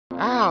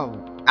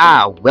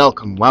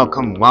Welcome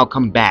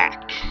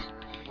back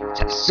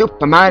to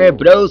Super Mario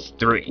Bros.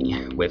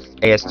 3 with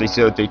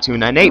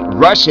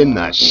AS303298 rushing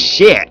the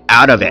shit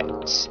out of it.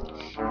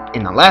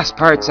 In the last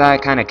parts, I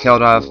kind of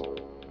killed off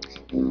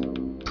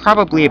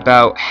probably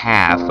about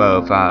half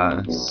of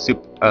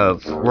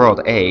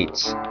World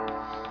 8,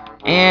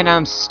 and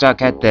I'm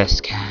stuck at this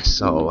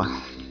castle.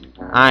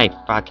 I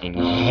fucking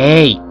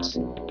hate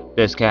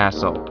this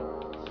castle.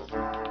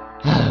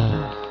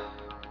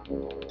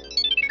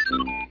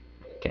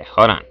 Okay,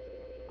 hold on.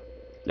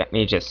 Let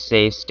me just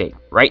save state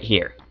right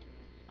here.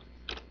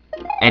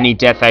 Any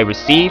death I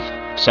receive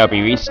shall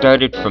be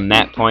restarted from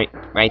that point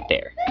right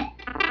there.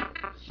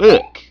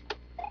 Fuck.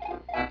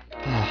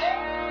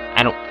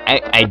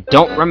 I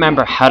don't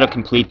remember how to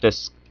complete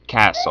this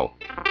castle.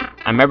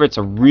 I remember it's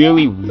a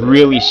really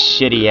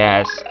shitty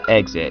ass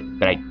exit,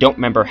 but I don't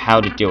remember how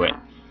to do it.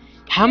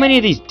 How many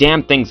of these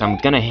damn things I'm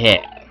gonna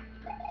hit?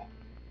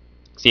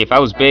 See, if I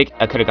was big,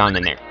 I could have gone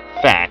in there.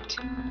 Fact.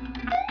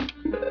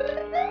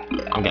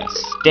 I'm gonna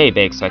stay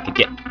big so I could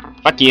get...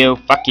 Fuck you,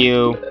 fuck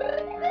you.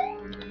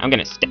 I'm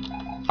gonna stay...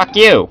 Fuck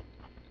you!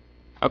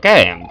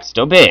 Okay, I'm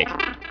still big.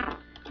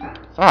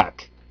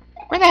 Fuck.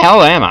 Where the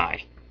hell am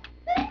I?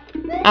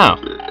 Oh.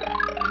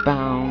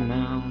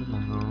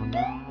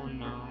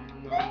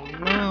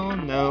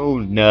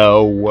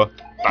 No.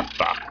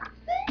 Fuck.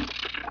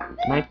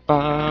 My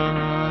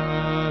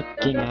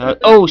fucking...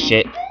 Oh,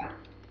 shit.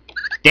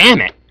 Damn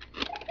it!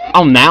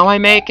 Oh, now I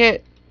make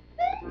it?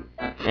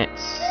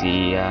 Let's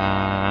see,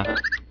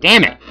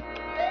 damn it!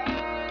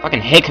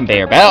 Fucking hate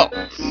conveyor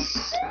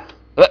belts!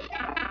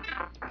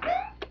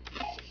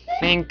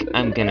 Think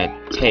I'm gonna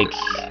take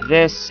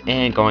this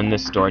and go in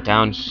this door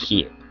down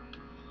here.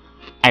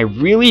 I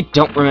really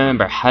don't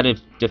remember how to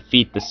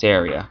defeat this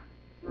area.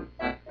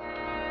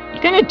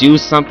 You gonna do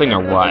something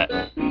or what?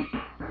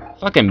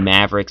 Fucking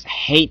Mavericks, I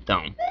hate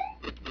them.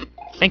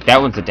 I think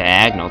that one's a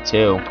diagonal,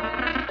 too.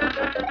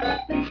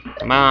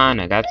 Come on,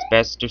 I got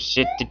bester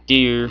shit to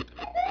do.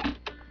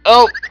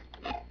 Oh!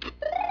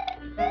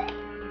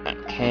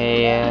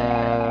 Okay,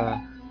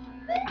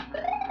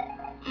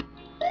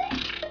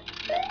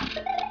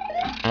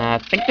 I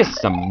think this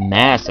is a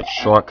massive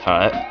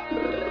shortcut.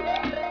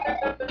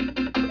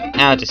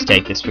 I'll just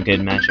take this for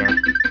good measure.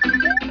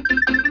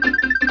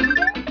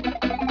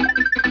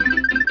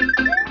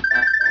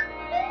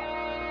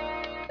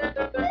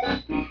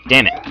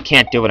 Damn it,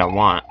 can't do what I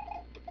want.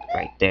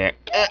 Right there.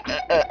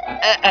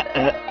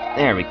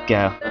 There we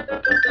go.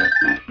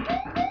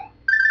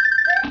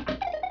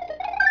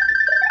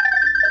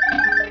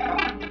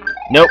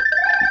 Nope,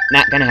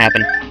 not gonna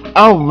happen.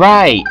 Oh,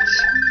 right!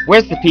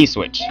 Where's the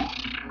P-switch?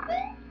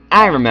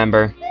 I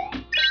remember.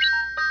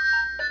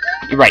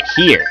 You're right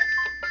here.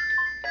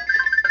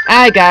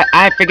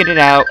 I figured it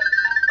out.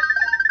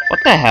 What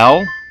the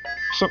hell?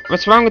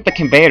 What's wrong with the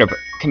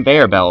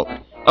conveyor belt?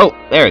 Oh,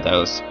 there it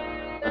goes.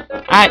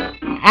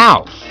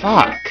 Ow,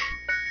 fuck.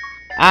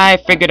 I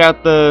figured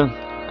out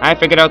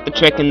the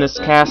trick in this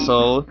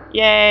castle.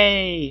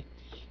 Yay!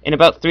 In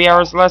about 3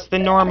 hours less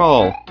than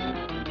normal.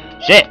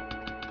 Shit.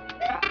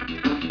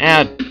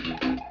 Yeah.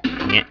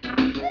 There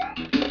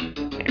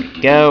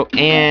we go,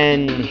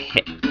 and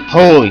hit.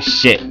 Holy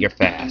shit, you're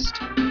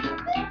fast.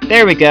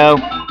 There we go.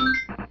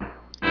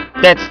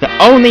 That's the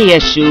only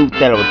issue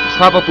that I would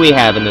probably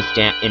have in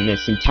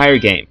this entire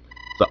game.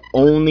 The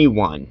only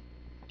one.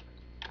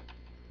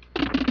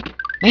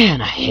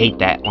 Man, I hate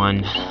that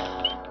one.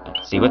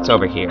 Let's see what's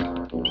over here.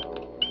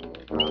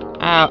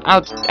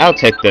 I'll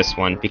take this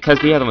one because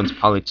the other one's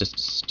probably just a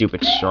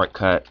stupid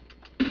shortcut.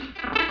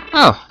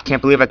 Oh,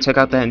 can't believe I took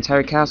out that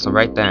entire castle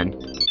right then.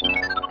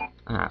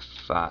 Ah,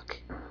 fuck.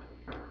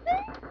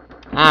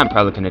 I'm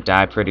probably gonna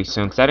die pretty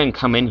soon because I didn't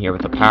come in here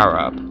with a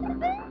power-up.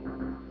 And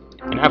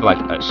I have like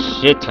a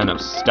shit ton of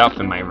stuff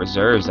in my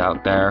reserves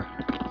out there.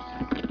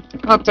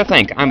 Well, to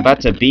think, I'm about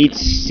to beat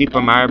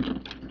Super Mario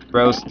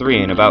Bros.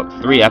 3 in about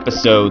 3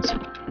 episodes.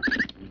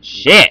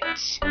 Shit!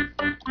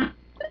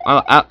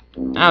 Well,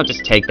 I'll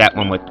just take that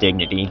one with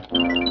dignity.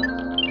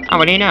 Oh,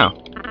 what do you know?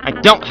 I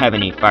don't have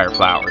any fire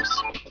flowers.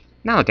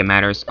 Not like it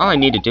matters. All I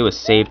need to do is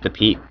save the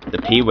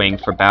P-wing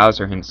for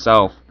Bowser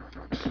himself.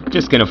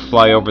 Just gonna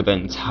fly over the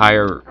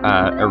entire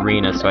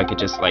arena so I could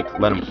just like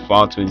let him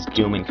fall to his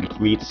doom in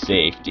complete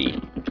safety.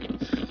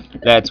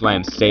 That's why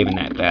I'm saving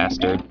that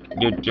bastard.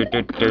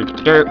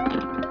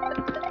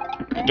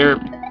 Derp.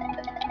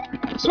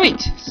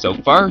 Sweet. So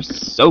far,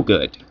 so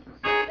good.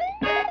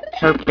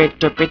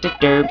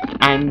 Derp.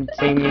 I'm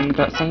singing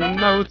the same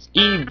notes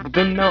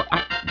even though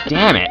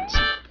damn it.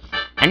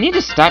 I need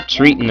to stop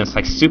treating this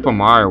like Super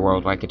Mario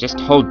World, where I could just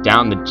hold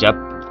down the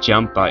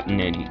jump button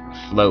and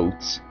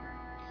float.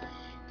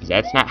 Because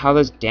that's not how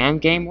this damn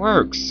game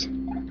works.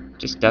 It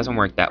just doesn't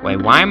work that way.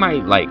 Why am I,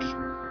 like...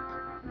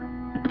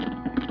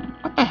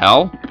 What the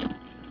hell?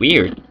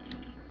 Weird.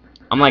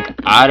 I'm, like,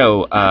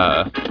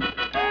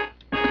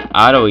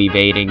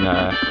 auto-evading,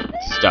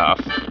 stuff.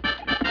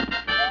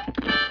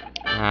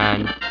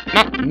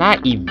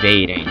 Not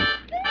evading.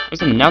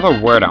 There's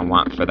another word I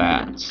want for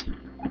that.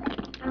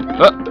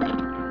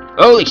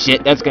 Holy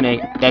shit, that's gonna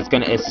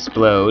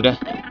explode.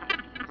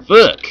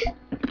 Fuck.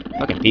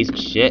 Fucking piece of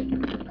shit.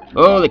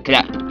 Holy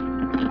crap.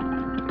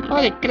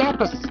 Holy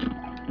crapus.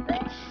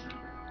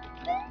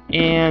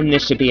 And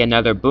this should be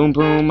another boom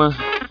boom.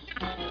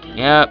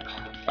 Yep.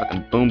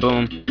 Fucking boom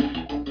boom.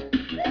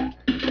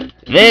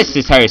 This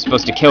is how you're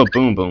supposed to kill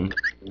boom boom.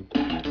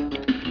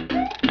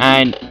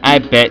 And I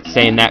bet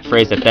saying that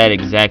phrase at that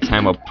exact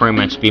time will pretty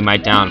much be my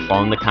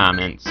downfall in the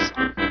comments.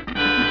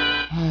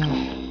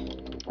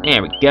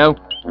 There we go.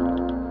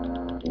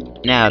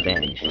 Now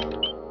then,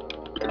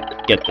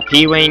 get the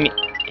P-wing,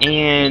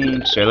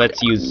 and sure,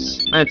 let's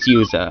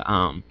use a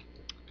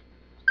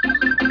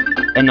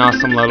an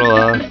awesome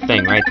little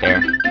thing right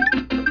there.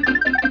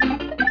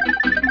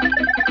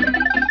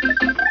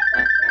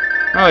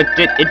 Oh,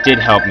 it did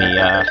help me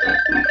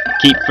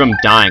keep from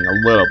dying a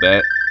little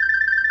bit.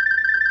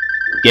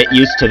 Get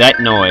used to that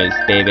noise,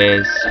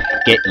 babies.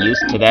 Get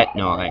used to that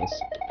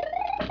noise.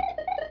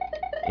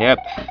 Yep,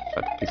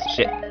 fucking piece of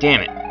shit.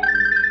 Damn it.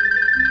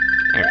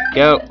 There we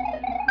go.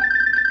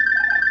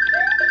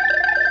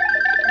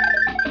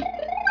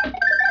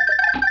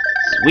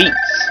 Sweet.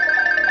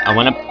 I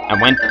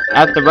went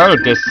out the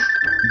road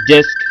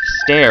disc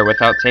stair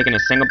without taking a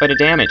single bit of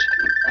damage.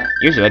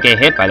 Usually I get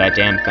hit by that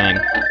damn thing.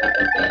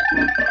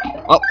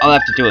 Well, all I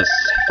have to do is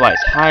fly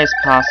as high as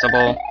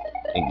possible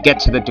and get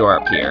to the door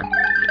up here.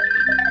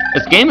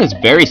 This game is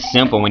very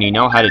simple when you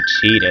know how to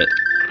cheat it.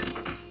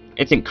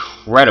 It's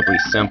incredibly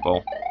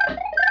simple.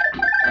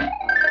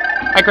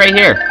 Like right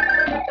here.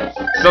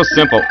 So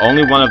simple,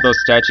 only one of those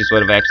statues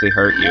would have actually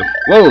hurt you.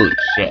 Holy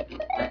shit.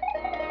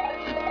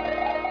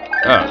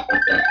 Ugh.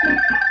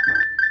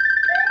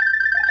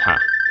 Huh.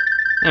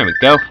 There we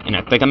go, and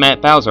I think I'm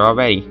at Bowser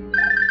already.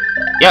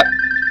 Yep.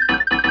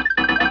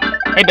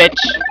 Hey,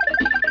 bitch.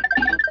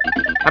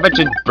 How about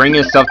you bring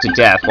yourself to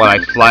death while I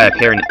fly up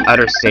here in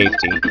utter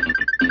safety?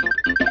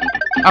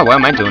 Oh, what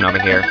am I doing over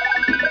here?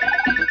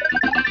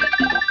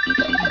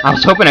 I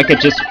was hoping I could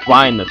just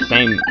fly in the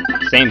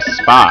same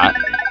spot.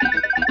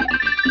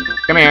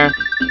 Come here.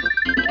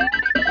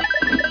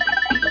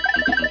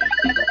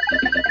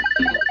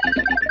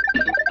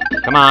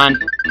 Come on.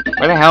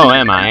 Where the hell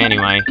am I,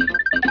 anyway?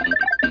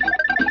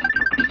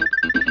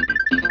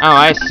 Oh,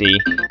 I see.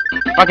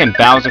 Fucking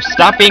Bowser,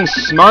 stop being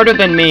smarter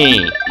than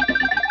me!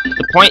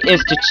 The point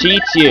is to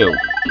cheat you.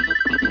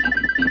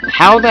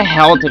 How the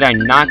hell did I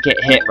not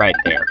get hit right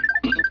there?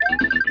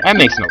 That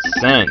makes no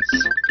sense.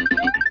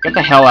 Get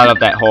the hell out of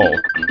that hole.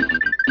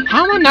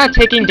 How am I not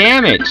taking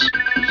damage?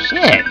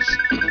 Shit.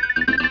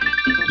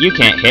 You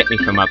can't hit me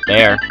from up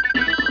there.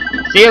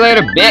 See you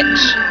later,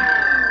 bitch!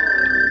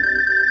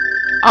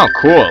 Oh,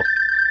 cool.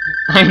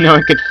 I know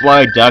I could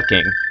fly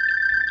ducking.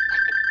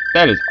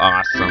 That is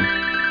awesome.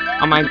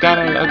 Oh my god,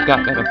 I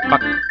got that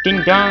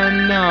fucking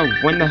done.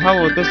 When the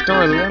hell will this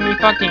door let me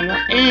fucking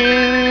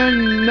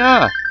in?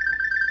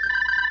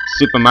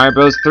 Super Mario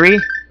Bros. 3?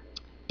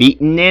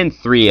 Beaten in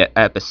 3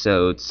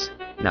 episodes.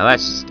 Now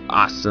that's just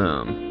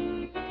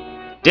awesome.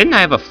 Didn't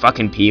I have a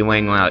fucking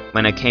P-wing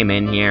when I came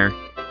in here?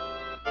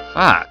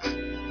 Fuck.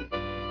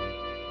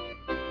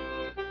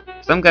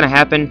 Something gonna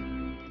happen?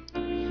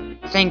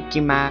 Thank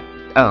you, Matt.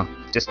 Oh,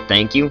 just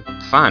thank you?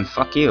 Fine,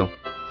 fuck you.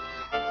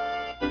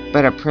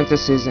 But our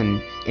princess is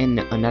in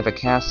another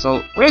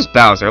castle. Where's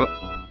Bowser?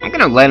 I'm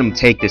gonna let him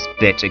take this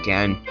bitch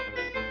again.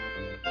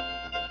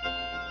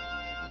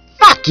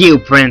 Fuck you,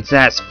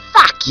 princess!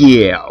 Fuck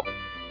you!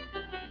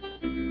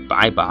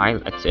 Bye-bye,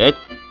 that's it.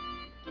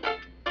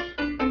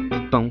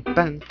 Boom,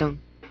 bam, dum.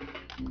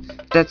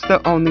 That's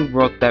the only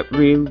world that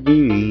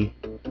really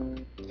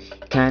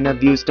kind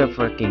of used a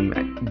freaking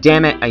right.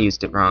 Damn it, I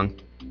used it wrong.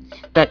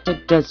 That the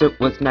desert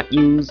was not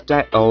used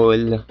at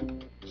all.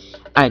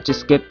 I just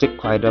skipped it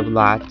quite a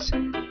lot.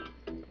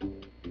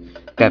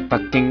 That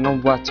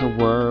fucking water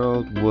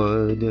world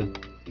would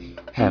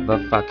have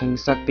a fucking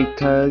suck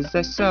because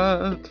I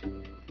suck.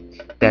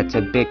 That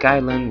a big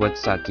island would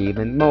suck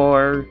even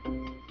more.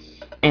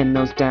 And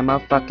those damn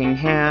fucking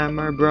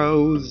hammer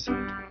bros.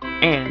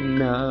 And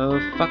the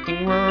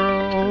fucking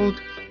world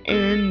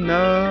in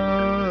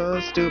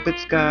the stupid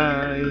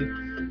sky.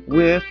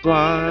 With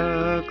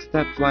blocks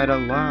that fly a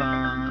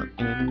lot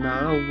in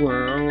the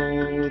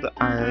world.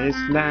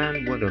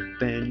 Iceland would have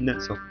been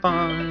so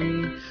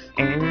fun.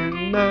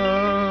 And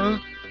the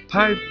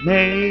pipe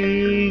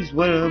maze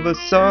would have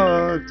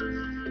sucked.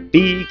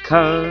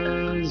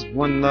 Because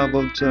one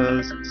level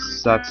just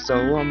sucks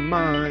so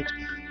much.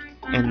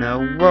 And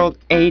the world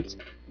ate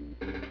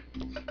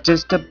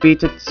just to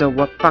beat it so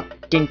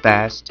fucking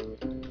fast.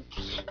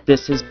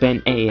 This has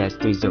been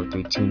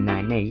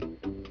AS303298.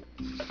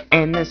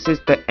 And this is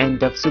the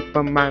end of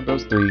Super Mario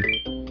Bros.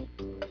 3.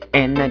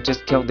 And I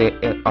just killed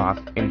it off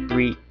in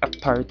 3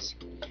 parts.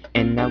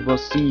 And I will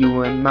see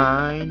you in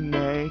my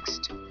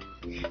next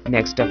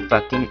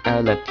fucking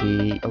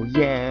LP. Oh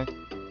yeah.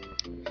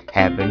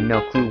 Having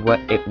no clue what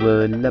it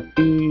will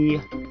be.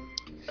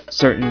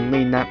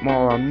 Certainly not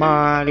more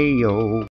Mario.